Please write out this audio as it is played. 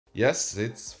Yes,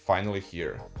 it's finally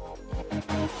here.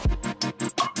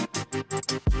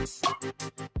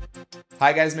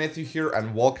 Hi guys, Matthew here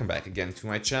and welcome back again to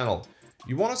my channel.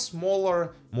 You want a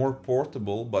smaller, more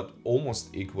portable but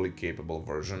almost equally capable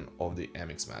version of the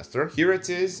MX Master? Here it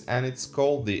is, and it's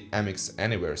called the MX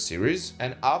Anywhere series,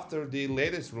 and after the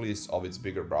latest release of its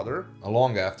bigger brother,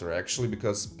 long after actually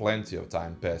because plenty of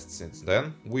time passed since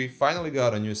then, we finally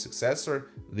got a new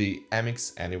successor, the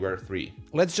MX Anywhere 3.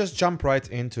 Let's just jump right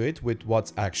into it with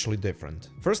what's actually different.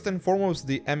 First and foremost,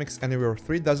 the MX Anywhere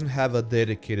 3 doesn't have a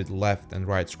dedicated left and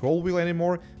right scroll wheel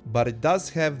anymore, but it does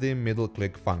have the middle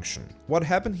click function. What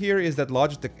happened here is that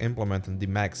Logitech implemented the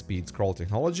max speed scroll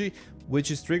technology, which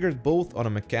is triggered both on a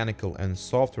mechanical and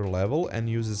software level and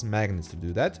uses magnets to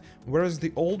do that, whereas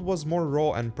the old was more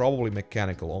raw and probably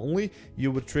mechanical only.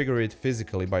 You would trigger it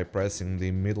physically by pressing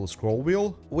the middle scroll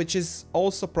wheel, which is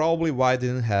also probably why I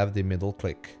didn't have the middle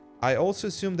click. I also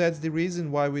assume that's the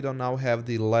reason why we don't now have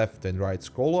the left and right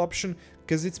scroll option,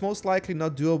 because it's most likely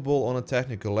not doable on a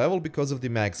technical level because of the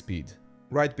max speed.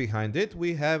 Right behind it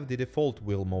we have the default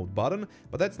wheel mode button,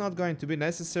 but that's not going to be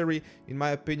necessary. In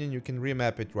my opinion, you can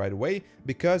remap it right away,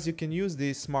 because you can use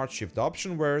the smart shift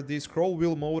option where the scroll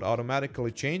wheel mode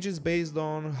automatically changes based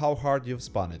on how hard you've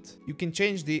spun it. You can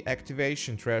change the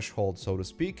activation threshold, so to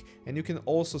speak, and you can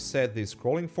also set the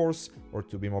scrolling force, or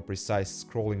to be more precise,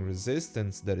 scrolling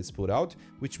resistance that is put out,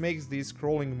 which makes the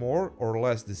scrolling more or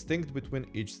less distinct between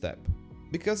each step.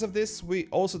 Because of this, we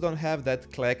also don't have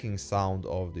that clacking sound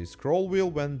of the scroll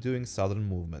wheel when doing sudden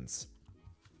movements.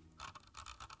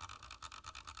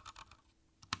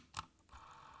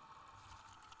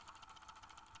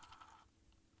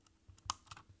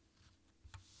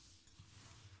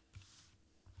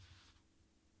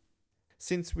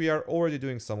 Since we are already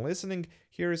doing some listening,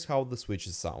 here is how the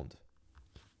switches sound.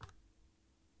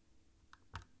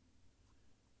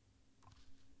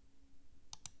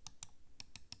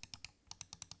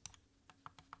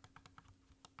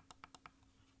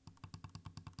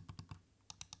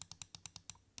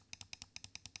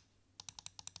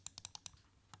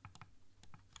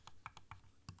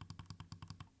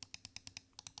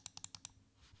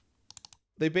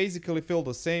 They basically feel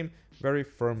the same, very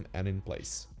firm and in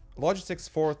place. Logitech's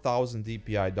 4000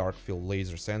 dpi dark field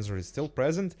laser sensor is still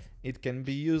present. It can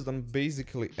be used on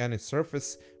basically any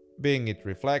surface, being it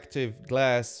reflective,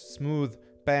 glass, smooth,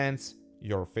 pants,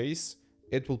 your face,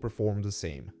 it will perform the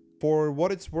same. For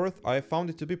what it's worth, I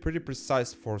found it to be pretty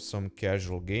precise for some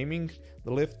casual gaming.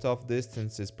 The lift-off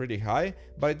distance is pretty high,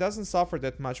 but it doesn't suffer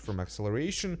that much from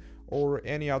acceleration or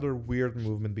any other weird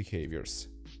movement behaviors.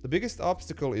 The biggest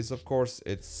obstacle is of course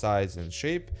its size and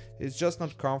shape. It's just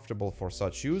not comfortable for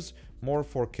such use, more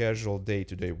for casual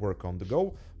day-to-day work on the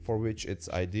go, for which it's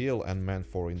ideal and meant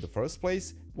for in the first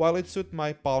place, while it suits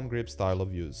my palm grip style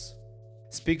of use.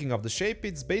 Speaking of the shape,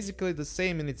 it's basically the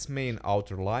same in its main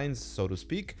outer lines, so to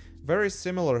speak, very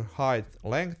similar height,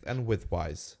 length and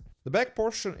width-wise. The back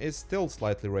portion is still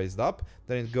slightly raised up,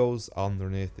 then it goes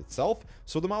underneath itself,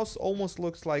 so the mouse almost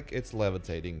looks like it's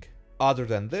levitating. Other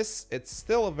than this, it's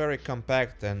still a very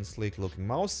compact and sleek looking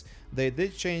mouse. They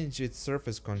did change its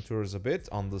surface contours a bit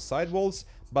on the sidewalls,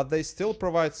 but they still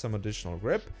provide some additional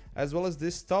grip, as well as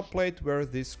this top plate where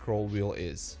this scroll wheel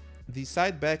is. The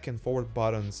side, back and forward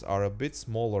buttons are a bit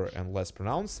smaller and less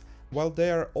pronounced, while they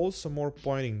are also more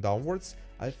pointing downwards.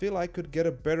 I feel I could get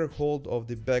a better hold of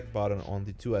the back button on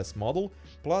the 2S model,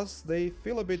 plus they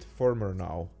feel a bit firmer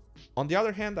now. On the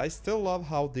other hand, I still love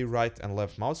how the right and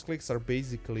left mouse clicks are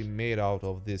basically made out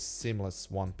of this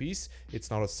seamless one piece. It's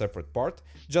not a separate part,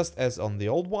 just as on the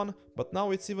old one, but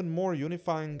now it's even more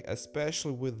unifying,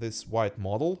 especially with this white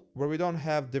model, where we don't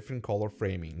have different color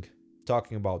framing.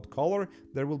 Talking about color,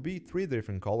 there will be 3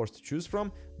 different colors to choose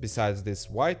from. Besides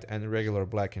this white and regular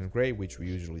black and gray which we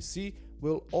usually see,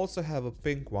 we'll also have a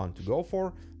pink one to go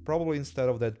for, probably instead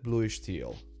of that bluish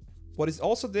teal. What is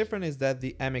also different is that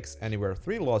the MX Anywhere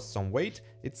 3 lost some weight.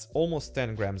 It's almost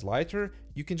 10 grams lighter.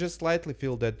 You can just slightly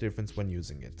feel that difference when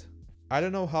using it. I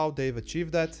don't know how they've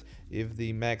achieved that, if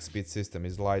the max speed system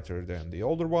is lighter than the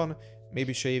older one,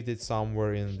 maybe shaved it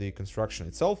somewhere in the construction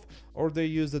itself, or they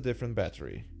used a different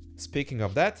battery. Speaking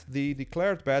of that, the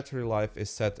declared battery life is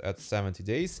set at 70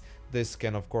 days. This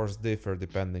can of course differ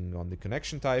depending on the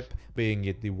connection type, being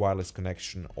it the wireless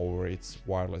connection over its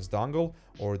wireless dongle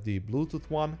or the Bluetooth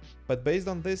one, but based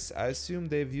on this I assume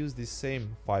they've used the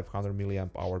same 500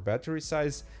 mAh battery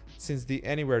size, since the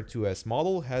Anywhere 2S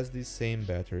model has the same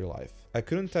battery life. I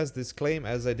couldn't test this claim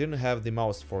as I didn't have the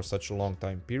mouse for such a long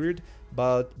time period,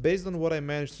 but based on what I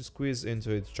managed to squeeze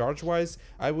into it charge-wise,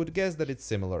 I would guess that it's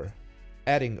similar.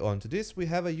 Adding on to this, we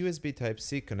have a USB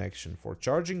Type-C connection for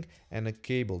charging and a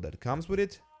cable that comes with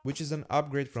it. which is an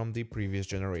upgrade from the previous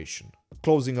generation.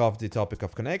 Closing off the topic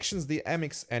of connections, the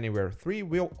MX Anywhere 3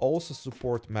 will also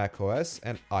support macOS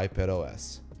and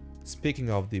iPadOS. Speaking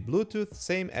of the Bluetooth,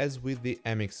 same as with the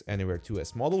MX Anywhere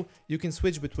 2S model, you can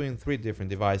switch between 3 different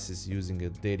devices using a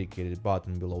dedicated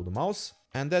button below the mouse,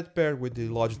 and that paired with the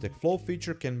Logitech Flow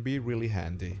feature can be really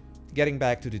handy. Getting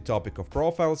back to the topic of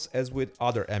profiles, as with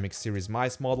other MX series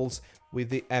mice models, with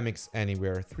the MX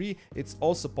Anywhere 3 it's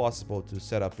also possible to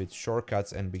set up its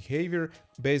shortcuts and behavior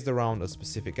based around a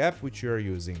specific app which you are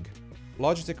using.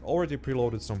 Logitech already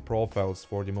preloaded some profiles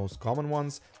for the most common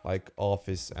ones, like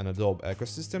Office and Adobe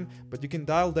ecosystem, but you can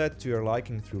dial that to your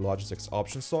liking through Logitech's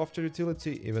Options software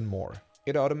utility even more.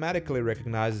 It automatically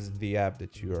recognizes the app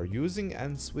that you are using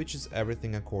and switches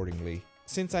everything accordingly.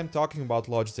 Since I'm talking about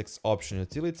Logitech's option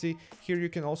utility, here you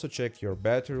can also check your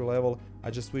battery level. I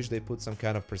just wish they put some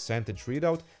kind of percentage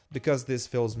readout, because this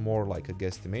feels more like a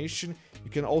guesstimation. You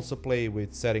can also play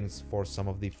with settings for some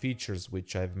of the features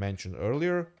which I've mentioned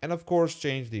earlier, and of course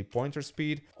change the pointer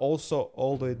speed. Also,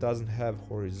 although it doesn't have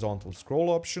horizontal scroll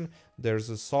option, there's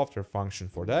a software function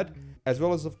for that, as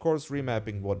well as of course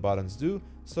remapping what buttons do,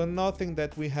 so nothing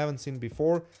that we haven't seen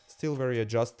before, still very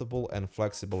adjustable and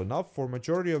flexible enough for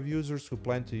majority of users who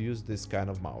plan to use this kind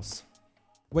of mouse.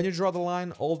 When you draw the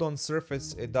line, although on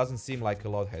surface it doesn't seem like a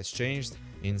lot has changed,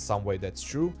 in some way that's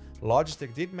true,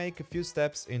 Logitech did make a few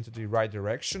steps into the right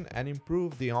direction and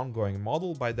improved the ongoing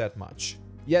model by that much.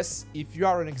 Yes, if you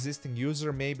are an existing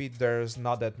user, maybe there's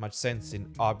not that much sense in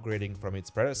upgrading from its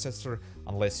predecessor,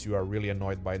 unless you are really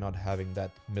annoyed by not having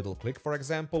that middle click, for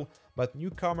example, but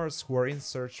newcomers who are in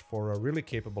search for a really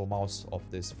capable mouse of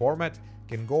this format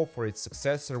can go for its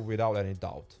successor without any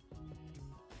doubt.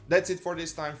 That's it for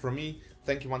this time from me.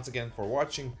 Thank you once again for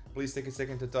watching. Please take a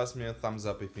second to toss me a thumbs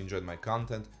up if you enjoyed my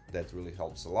content, that really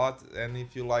helps a lot. And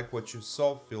if you like what you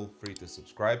saw, feel free to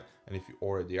subscribe. And if you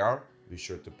already are, be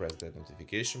sure to press that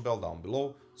notification bell down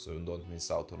below so you don't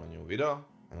miss out on a new video.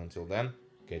 And until then,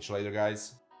 catch you later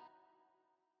guys.